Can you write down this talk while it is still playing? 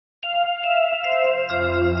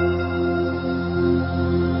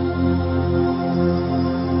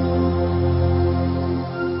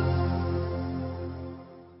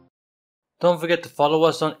Don't forget to follow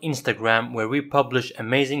us on Instagram, where we publish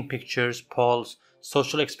amazing pictures, polls,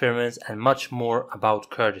 social experiments and much more about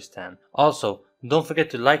Kurdistan. Also, don't forget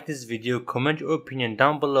to like this video, comment your opinion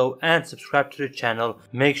down below and subscribe to the channel.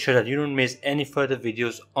 Make sure that you don't miss any further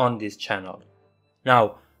videos on this channel.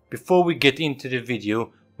 Now, before we get into the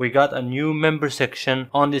video, we got a new member section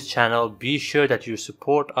on this channel. Be sure that you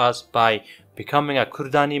support us by becoming a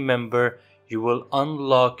Kurdani member. You will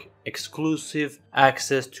unlock exclusive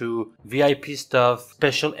access to VIP stuff,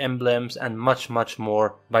 special emblems and much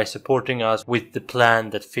more by supporting us with the plan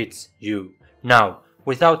that fits you. Now,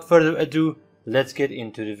 without further ado, let's get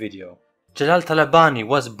into the video. Jalal Talabani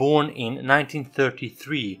was born in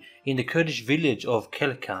 1933 in the Kurdish village of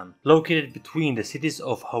Kelkan, located between the cities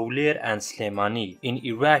of Hawler and Slemani in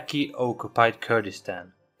Iraqi-occupied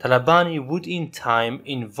Kurdistan. Talabani would in time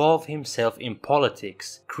involve himself in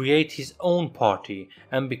politics, create his own party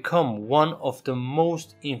and become one of the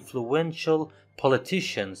most influential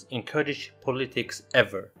politicians in Kurdish politics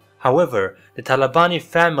ever. However, the Talabani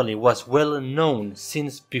family was well known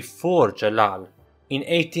since before Jalal. In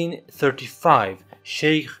 1835,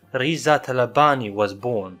 Sheikh Riza Talabani was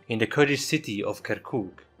born in the Kurdish city of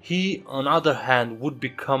Kirkuk. He, on the other hand, would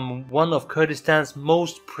become one of Kurdistan's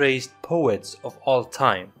most praised poets of all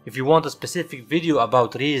time. If you want a specific video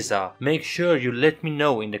about Riza, make sure you let me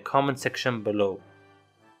know in the comment section below.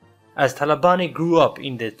 As Talabani grew up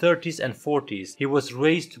in the 30s and 40s, he was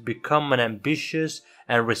raised to become an ambitious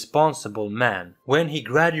and responsible man. When he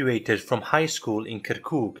graduated from high school in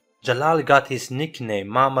Kirkuk, Jalal got his nickname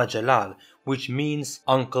Mama Jalal, which means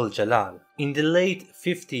Uncle Jalal. In the late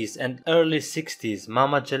 50s and early 60s,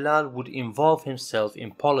 Mama Jalal would involve himself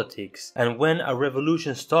in politics, and when a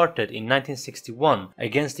revolution started in 1961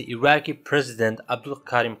 against the Iraqi president Abdul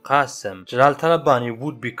Karim Qasem, Jalal Talabani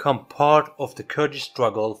would become part of the Kurdish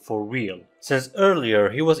struggle for real. Since earlier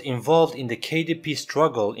he was involved in the KDP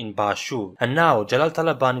struggle in Bashur, and now Jalal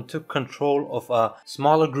Talabani took control of a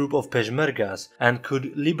smaller group of Peshmergas and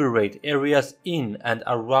could liberate areas in and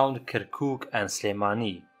around Kirkuk and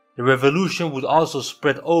Slemani. The revolution would also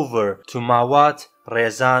spread over to Mawat,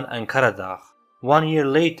 Rezan and Karadagh. 1 year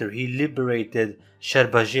later he liberated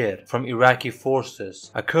Sherbajir from Iraqi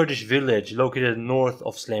forces, a Kurdish village located north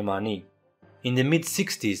of Slemani. In the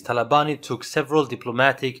mid-60s, Talabani took several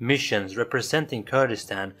diplomatic missions representing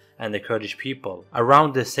Kurdistan and the Kurdish people.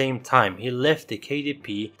 Around the same time, he left the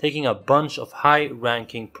KDP, taking a bunch of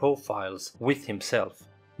high-ranking profiles with himself.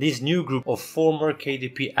 This new group of former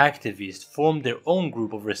KDP activists formed their own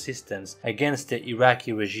group of resistance against the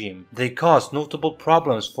Iraqi regime. They caused notable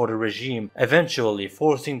problems for the regime, eventually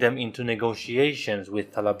forcing them into negotiations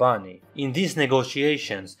with Talabani. In these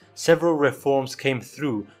negotiations, several reforms came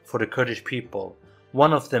through for the Kurdish people,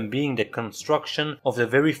 one of them being the construction of the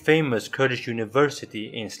very famous Kurdish university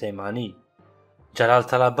in Slemani. Jalal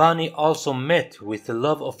Talabani also met with the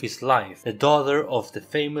love of his life, the daughter of the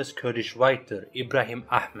famous Kurdish writer Ibrahim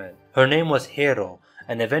Ahmed. Her name was Hero,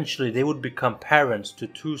 and eventually they would become parents to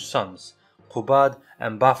two sons, Qubad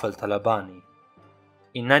and Bafel Talabani.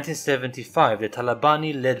 In 1975, the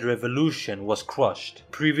Talabani-led revolution was crushed.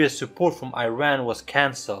 Previous support from Iran was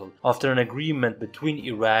cancelled after an agreement between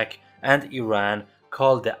Iraq and Iran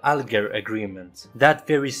called the Alger Agreement. That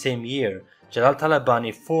very same year, Jalal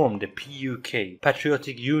Talabani formed the PUK,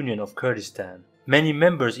 Patriotic Union of Kurdistan. Many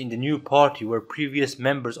members in the new party were previous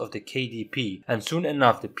members of the KDP, and soon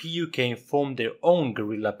enough the PUK formed their own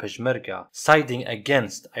guerrilla Peshmerga, siding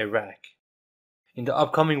against Iraq. In the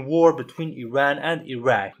upcoming war between Iran and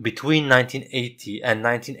Iraq between 1980 and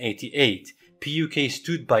 1988, PUK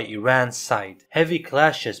stood by Iran's side. Heavy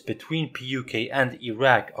clashes between PUK and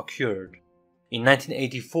Iraq occurred. In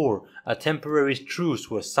 1984, a temporary truce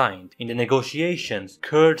was signed. In the negotiations,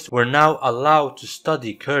 Kurds were now allowed to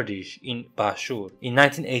study Kurdish in Bashur. In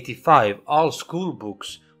 1985, all school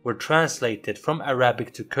books were translated from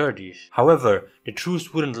Arabic to Kurdish. However, the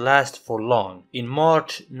truce wouldn't last for long. In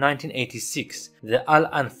March 1986, the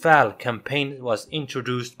Al-Anfal campaign was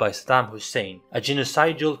introduced by Saddam Hussein, a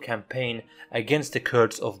genocidal campaign against the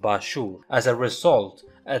Kurds of Bashur. As a result,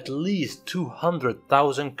 at least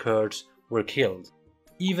 200,000 Kurds were killed.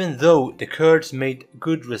 Even though the Kurds made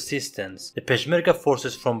good resistance, the Peshmerga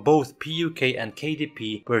forces from both PUK and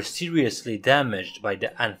KDP were seriously damaged by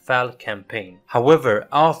the Anfal campaign. However,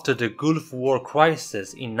 after the Gulf War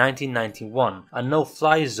crisis in 1991, a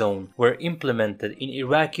no-fly zone were implemented in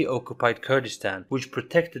Iraqi-occupied Kurdistan, which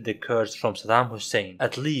protected the Kurds from Saddam Hussein,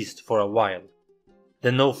 at least for a while.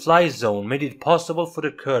 The no-fly zone made it possible for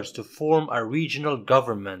the Kurds to form a regional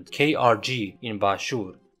government, KRG, in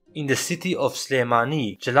Bashur. In the city of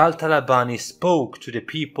Slemani, Jalal Talabani spoke to the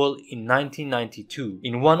people in 1992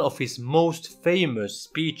 in one of his most famous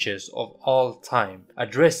speeches of all time,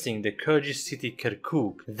 addressing the Kurdish city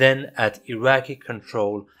Kirkuk, then at Iraqi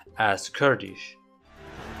control as Kurdish.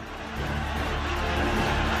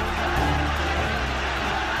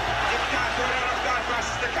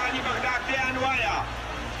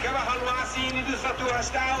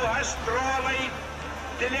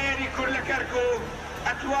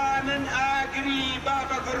 أتوان آقري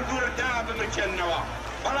بابا قردور داب مجنوا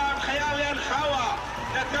بلام خيالي الخوا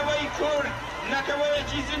نتوي كرد نتوي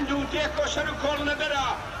جيزندو تيكو شنو كل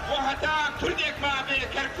ندرا وهتا كردك ما بي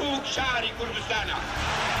كركوك شاري كردستانا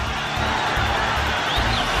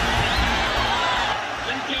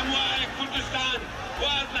من تيمواي كردستان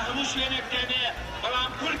وازنا هموش ينك تاني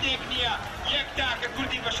بلام كردك نيا يكتاك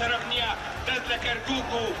كردي بشرف نيا دزل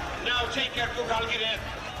كركوكو ناو چي كركوك هالگرد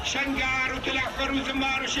شنگار و تلافر و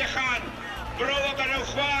زمار و شیخان برو و برو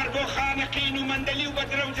خوار بو خانقین و مندلی و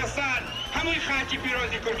بدر و جسان هموی خاچی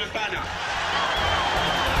پیروزی کردستانه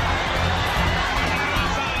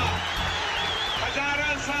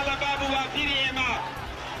هزاران سال بابو و پیری اما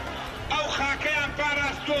او خاکیان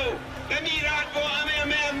پاراستو دمیرات بو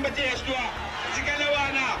امیم بتیستو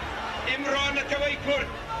زگلوانا امرو نتوی کرد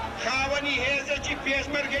خاونی هیزه چی پیش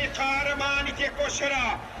مرگی قارمانی تیکو شرا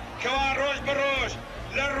کوا روش بروش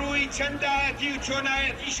لروی چنداتی و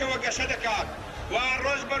چونایتی شو گشدکات و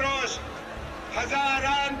روز بروز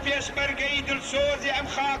هزاران پیشمرگی دلسوزی ام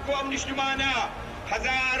خاک و ام نشتمانا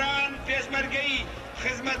هزاران پیشمرگی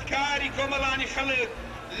خدمتکاری کمالانی خلق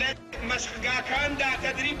مشقاکان دا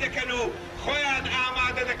تدریب دکنو خویان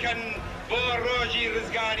آماده دکن بو روزی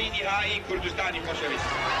رزگاری نهایی کردستانی خوشویست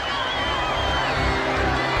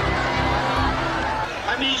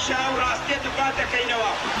همیشه و راستی دفاع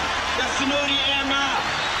دکینوا سنوري ايما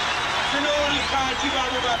سنوري خاجي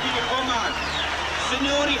بابو بابي خومان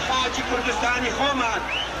سنوري خاجي كردستاني خومان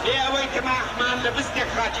يا ويت ما احمان لبستك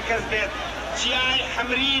خاجي كزبت جاي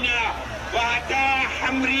حمرينا وعتا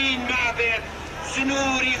حمرين ما بيت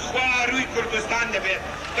سنوري خواروي كردستان دبت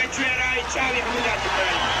بجوراي چاوي حمودا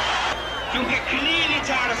تبراي چونك كليلي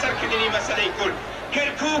جار سر كدني مسألة كل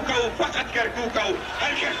كركوكو فقط كركوكو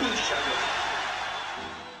هل كركوكي شابه.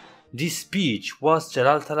 This speech was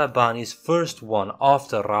Jalal Talabani's first one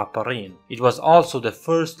after Raparin. It was also the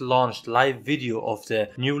first launched live video of the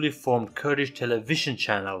newly formed Kurdish television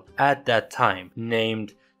channel at that time,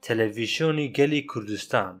 named Televisioni Geli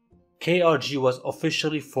Kurdistan. KRG was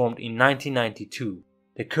officially formed in 1992.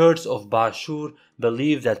 The Kurds of Bashur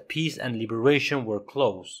believed that peace and liberation were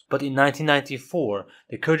close, but in 1994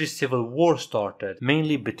 the Kurdish civil war started,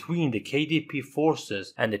 mainly between the KDP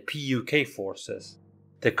forces and the PUK forces.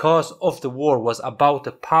 The cause of the war was about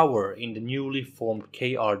the power in the newly formed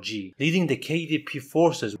KRG. Leading the KDP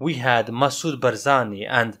forces we had Masoud Barzani,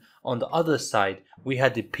 and on the other side we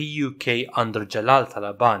had the PUK under Jalal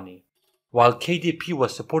Talabani. While KDP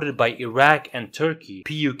was supported by Iraq and Turkey,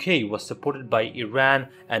 PUK was supported by Iran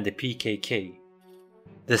and the PKK.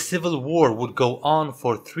 The civil war would go on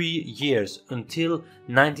for 3 years until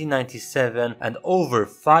 1997, and over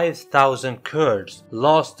 5,000 Kurds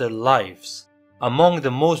lost their lives. Among the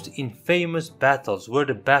most infamous battles were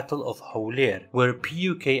the Battle of Hawler, where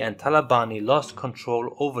PUK and Talabani lost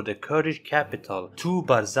control over the Kurdish capital to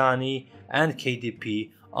Barzani and KDP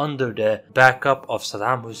under the backup of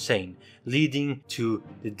Saddam Hussein, leading to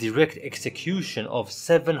the direct execution of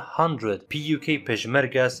 700 PUK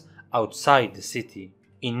Peshmergas outside the city.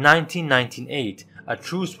 In 1998, a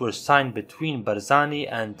truce was signed between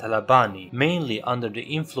Barzani and Talabani, mainly under the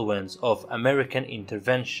influence of American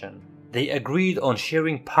intervention. They agreed on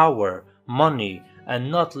sharing power, money,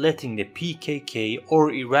 and not letting the PKK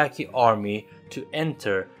or Iraqi army to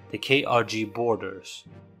enter the KRG borders.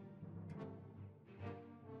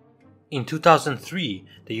 In 2003,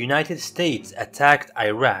 the United States attacked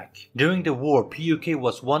Iraq. During the war, PUK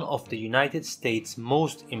was one of the United States'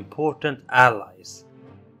 most important allies.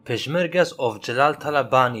 Peshmergas of Jalal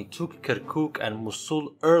Talabani took Kirkuk and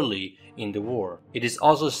Mosul early in the war. It is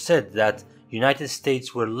also said that United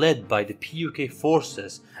States were led by the PUK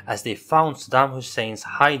forces as they found Saddam Hussein's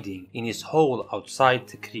hiding in his hole outside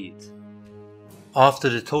Tikrit. After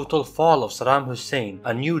the total fall of Saddam Hussein,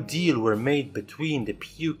 a new deal were made between the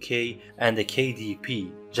PUK and the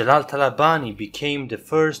KDP. Jalal Talabani became the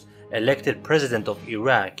first elected president of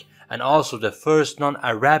Iraq and also the first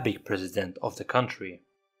non-Arabic president of the country.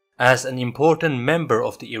 As an important member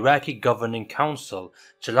of the Iraqi Governing Council,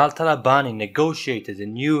 Jalal Talabani negotiated the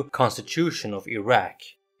new constitution of Iraq.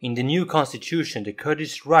 In the new constitution, the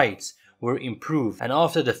Kurdish rights were improved, and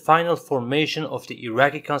after the final formation of the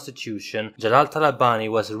Iraqi constitution, Jalal Talabani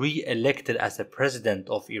was re-elected as the president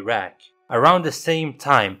of Iraq. Around the same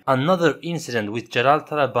time, another incident with Jalal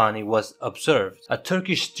Talabani was observed. A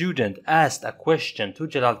Turkish student asked a question to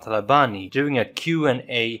Jalal Talabani during a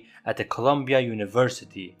Q&A at the Columbia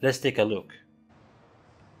University. Let's take a look.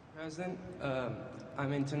 President,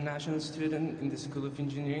 I'm an international student in the School of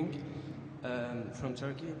Engineering from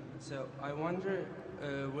Turkey. So I wonder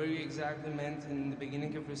where you exactly meant in the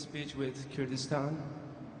beginning of your speech with Kurdistan?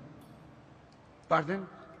 Pardon?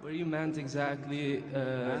 Where you meant exactly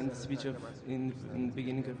in the speech in the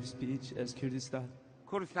beginning of your speech as Kurdistan?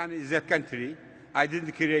 Kurdistan is a country. I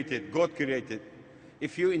didn't create it. God created.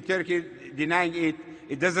 If you in Turkey denying it,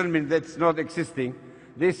 it doesn't mean that it's not existing.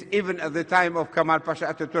 This, even at the time of Kemal Pasha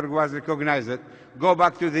Ataturk, was recognized. Go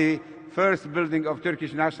back to the first building of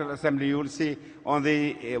Turkish National Assembly. You will see on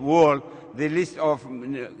the wall the list of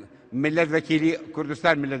Millet Vakili,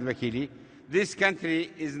 Kurdistan Millet Vakili. This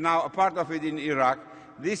country is now a part of it in Iraq.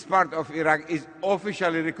 This part of Iraq is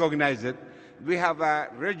officially recognized. We have a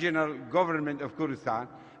regional government of Kurdistan,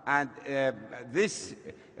 and this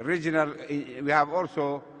regional, we have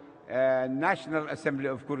also a National Assembly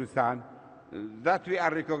of Kurdistan that we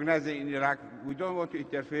are recognizing in Iraq. We don't want to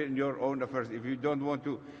interfere in your own affairs. If you don't want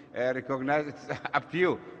to recognize it, it's up to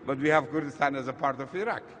you. But we have Kurdistan as a part of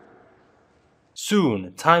Iraq.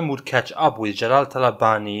 Soon, time would catch up with Jalal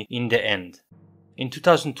Talabani in the end. In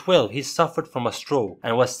 2012, he suffered from a stroke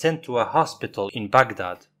and was sent to a hospital in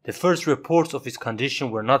Baghdad. The first reports of his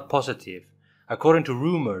condition were not positive. According to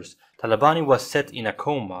rumors, Talabani was set in a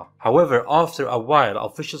coma. However, after a while,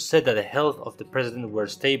 officials said that the health of the president were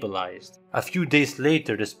stabilized. A few days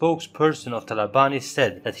later, the spokesperson of Talabani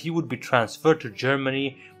said that he would be transferred to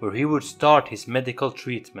Germany, where he would start his medical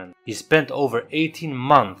treatment. He spent over 18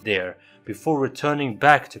 months there before returning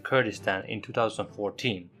back to Kurdistan in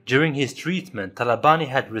 2014. During his treatment, Talabani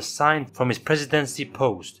had resigned from his presidency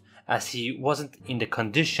post as he wasn't in the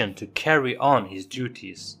condition to carry on his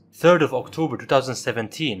duties. 3rd of October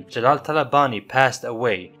 2017, Jalal Talabani passed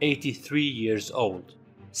away, 83 years old.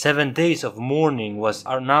 7 days of mourning was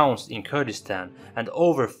announced in Kurdistan, and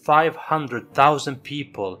over 500,000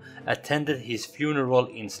 people attended his funeral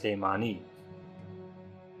in Slemani.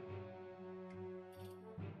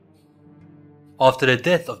 After the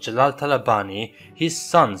death of Jalal Talabani, his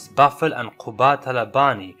sons Bafel and Quba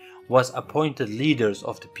Talabani was appointed leaders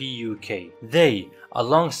of the PUK. They,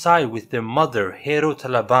 alongside with their mother Hero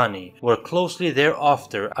Talabani, were closely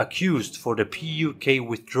thereafter accused for the PUK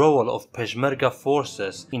withdrawal of Peshmerga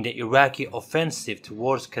forces in the Iraqi offensive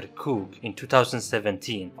towards Kirkuk in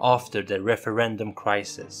 2017 after the referendum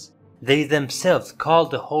crisis. They themselves called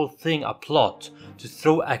the whole thing a plot to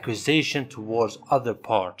throw accusation towards other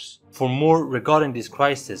parts. For more regarding this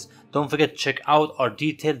crisis, don't forget to check out our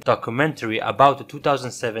detailed documentary about the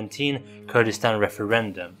 2017 Kurdistan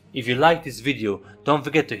referendum. If you like this video, don't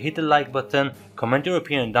forget to hit the like button, comment your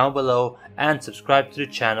opinion down below, and subscribe to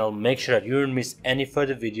the channel. Make sure that you don't miss any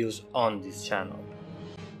further videos on this channel.